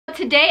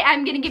today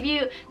I'm gonna give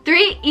you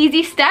 3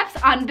 easy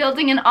steps on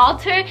building an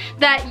altar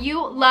that you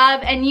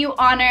love and you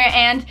honor,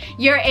 and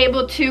you're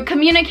able to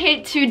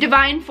communicate to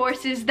divine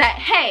forces that,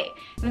 hey,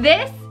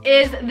 this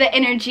is the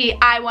energy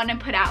I want to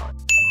put out.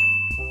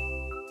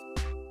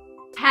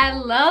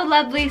 Hello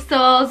lovely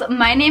souls,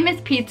 my name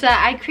is Pizza.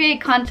 I create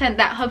content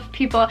that helps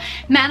people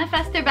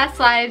manifest their best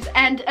lives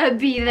and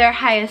be their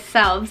highest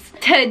selves.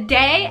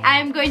 Today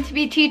I'm going to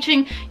be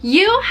teaching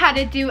you how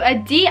to do a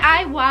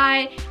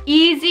DIY,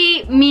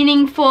 easy,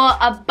 meaningful,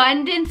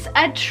 abundance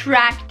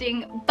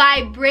attracting,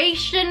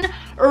 vibration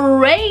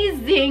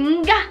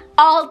raising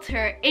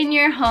altar in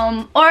your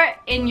home or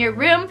in your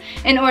room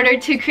in order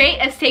to create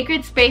a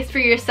sacred space for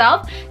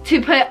yourself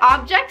to put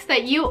objects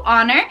that you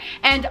honor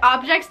and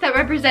objects that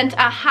represent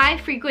a high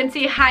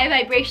frequency, high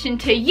vibration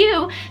to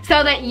you,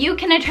 so that you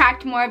can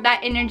attract more of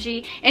that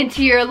energy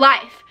into your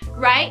life,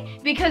 right?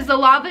 Because the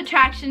law of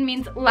attraction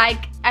means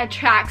like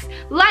attracts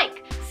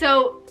like.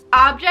 So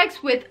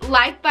objects with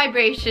like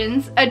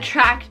vibrations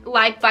attract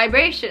like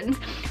vibrations.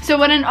 So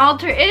what an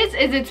altar is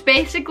it's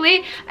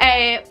basically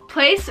a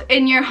place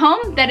in your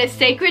home that is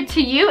sacred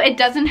to you. It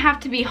doesn't have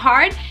to be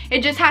hard.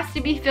 It just has to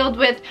be filled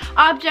with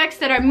objects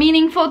that are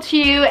meaningful to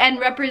you and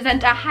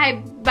represent a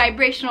high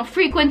vibrational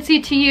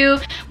frequency to you,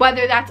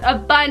 whether that's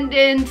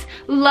abundance,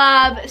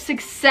 love,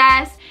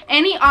 success.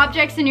 Any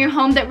objects in your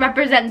home that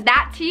represent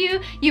that to you,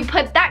 you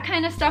put that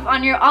kind of stuff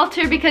on your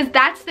altar because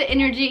that's the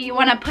energy you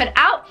want to put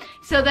out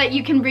so that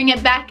you can bring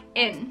it back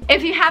in.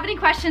 If you have any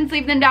questions,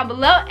 leave them down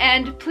below,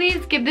 and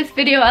please give this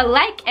video a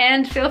like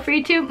and feel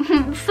free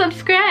to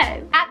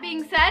subscribe. That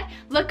being said,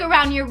 look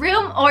around your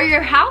room or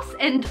your house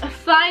and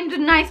find a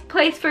nice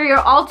place for your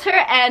altar,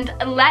 and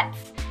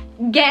let's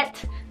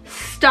get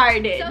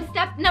started. So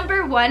step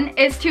number 1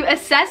 is to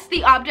assess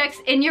the objects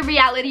in your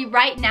reality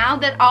right now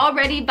that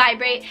already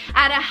vibrate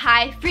at a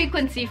high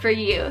frequency for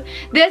you.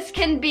 This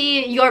can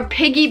be your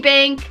piggy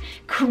bank,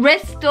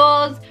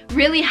 crystals,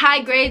 really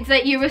high grades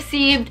that you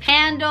received,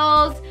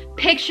 candles,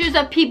 pictures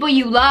of people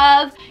you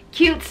love,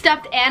 cute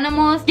stuffed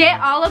animals.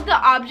 Get all of the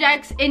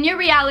objects in your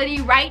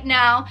reality right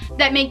now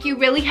that make you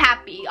really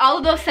happy. All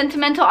of those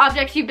sentimental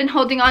objects you've been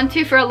holding on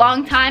to for a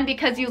long time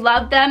because you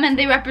love them and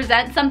they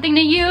represent something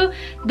to you,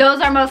 those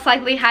are most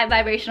likely high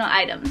vibrational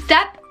items.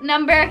 Step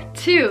number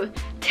 2,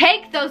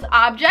 take those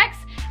objects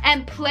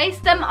and place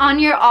them on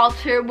your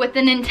altar with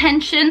an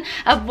intention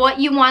of what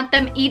you want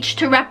them each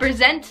to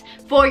represent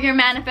for your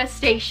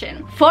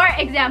manifestation. For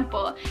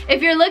example,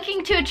 if you're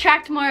looking to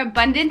attract more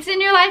abundance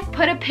in your life,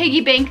 put a piggy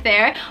bank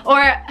there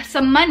or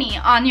some money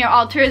on your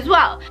altar as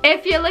well.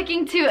 If you're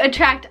looking to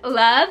attract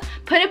love,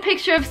 put a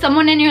picture of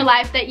someone in your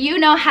life that you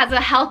know has a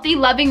healthy,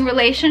 loving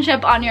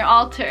relationship on your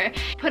altar.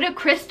 Put a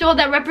crystal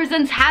that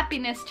represents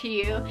happiness to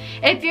you.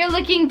 If you're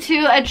looking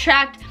to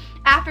attract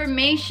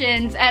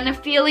affirmations and a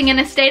feeling and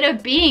a state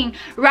of being,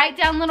 write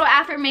down little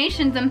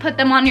affirmations and put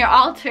them on your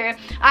altar.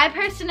 I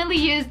personally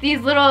use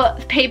these little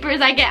papers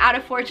I get out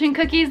of fortune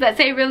cookies that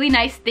say really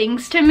nice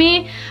things to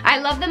me. I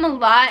love them a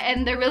lot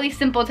and they're really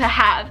simple to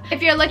have.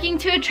 If you're looking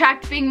to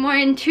attract being more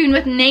in tune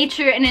with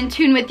nature and in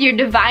tune with your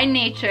divine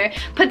nature,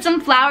 put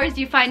some flowers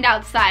you find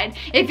outside.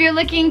 If you're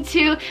looking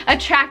to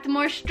attract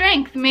more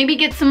strength, maybe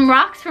get some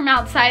rocks from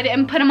outside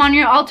and put them on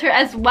your altar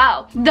as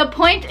well. The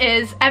point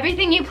is,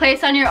 everything you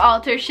place on your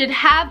altar should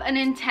have an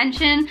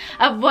intention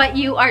of what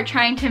you are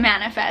trying to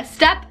manifest.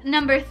 Step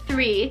number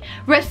 3,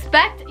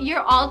 respect your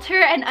altar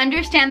and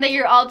understand that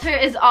your altar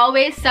is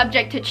always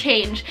subject to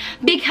change.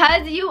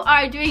 Because you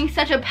are doing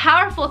such a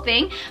powerful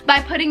thing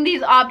by putting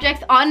these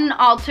objects on an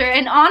altar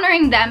and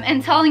honoring them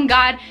and telling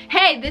God,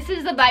 hey, this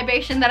is the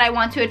vibration that I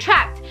want to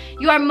attract,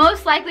 you are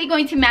most likely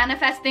going to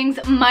manifest things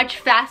much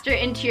faster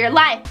into your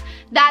life.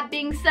 That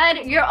being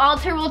said, your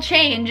altar will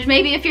change.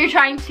 Maybe if you're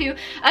trying to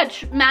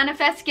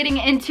manifest getting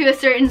into a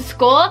certain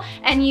school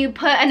and you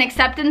put an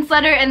acceptance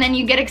letter and then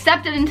you get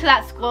accepted into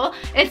that school,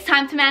 it's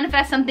time to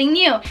manifest something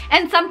new.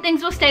 And some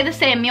things will stay the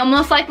same. You'll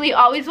most likely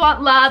always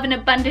want love and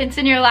abundance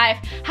in your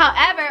life.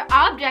 However,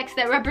 objects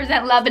that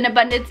represent love and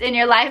abundance in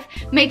your life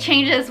may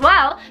change as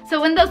well. So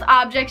when those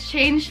objects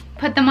change,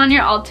 put them on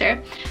your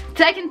altar.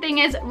 Second thing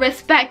is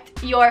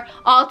respect your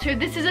altar.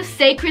 This is a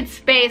sacred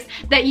space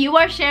that you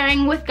are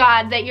sharing with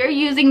God, that you're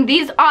using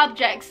these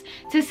objects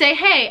to say,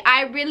 hey,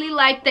 I really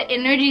like the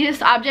energy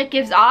this object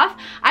gives off.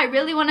 I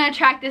really want to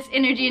attract this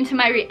energy into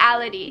my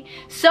reality.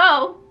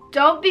 So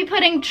don't be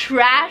putting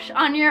trash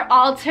on your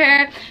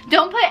altar.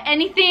 Don't put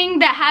anything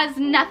that has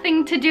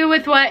nothing to do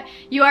with what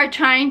you are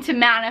trying to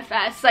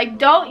manifest. Like,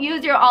 don't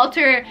use your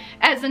altar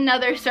as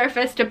another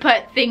surface to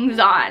put things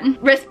on.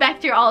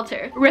 Respect your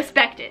altar.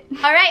 Respect it.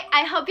 Alright,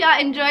 I hope y'all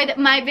enjoyed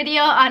my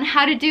video on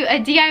how to do a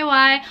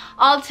DIY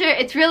altar.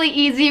 It's really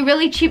easy,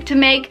 really cheap to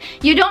make.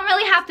 You don't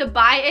really have to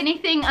buy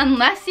anything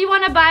unless you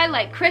want to buy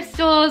like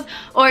crystals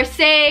or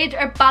sage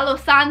or palo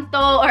santo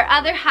or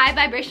other high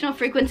vibrational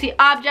frequency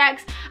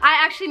objects.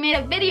 I actually made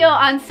a video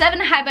on 7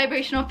 high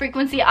vibrational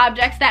frequency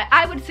objects that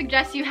I would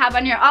suggest you have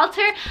on your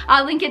altar.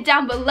 I'll link it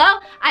down below.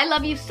 I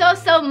love you so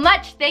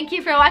much. Thank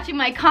you for watching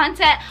my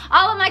content.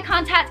 All of my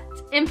content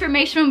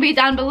information will be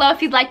down below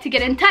if you'd like to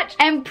get in touch.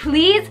 And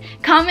please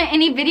comment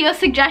any video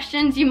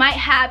suggestions you might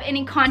have,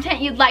 any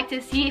content you'd like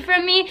to see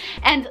from me,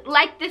 and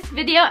like this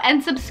video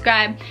and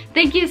subscribe.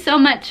 Thank you so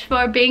much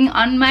for being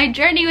on my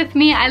journey with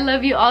me. I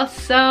love you all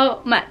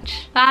so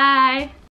much. Bye.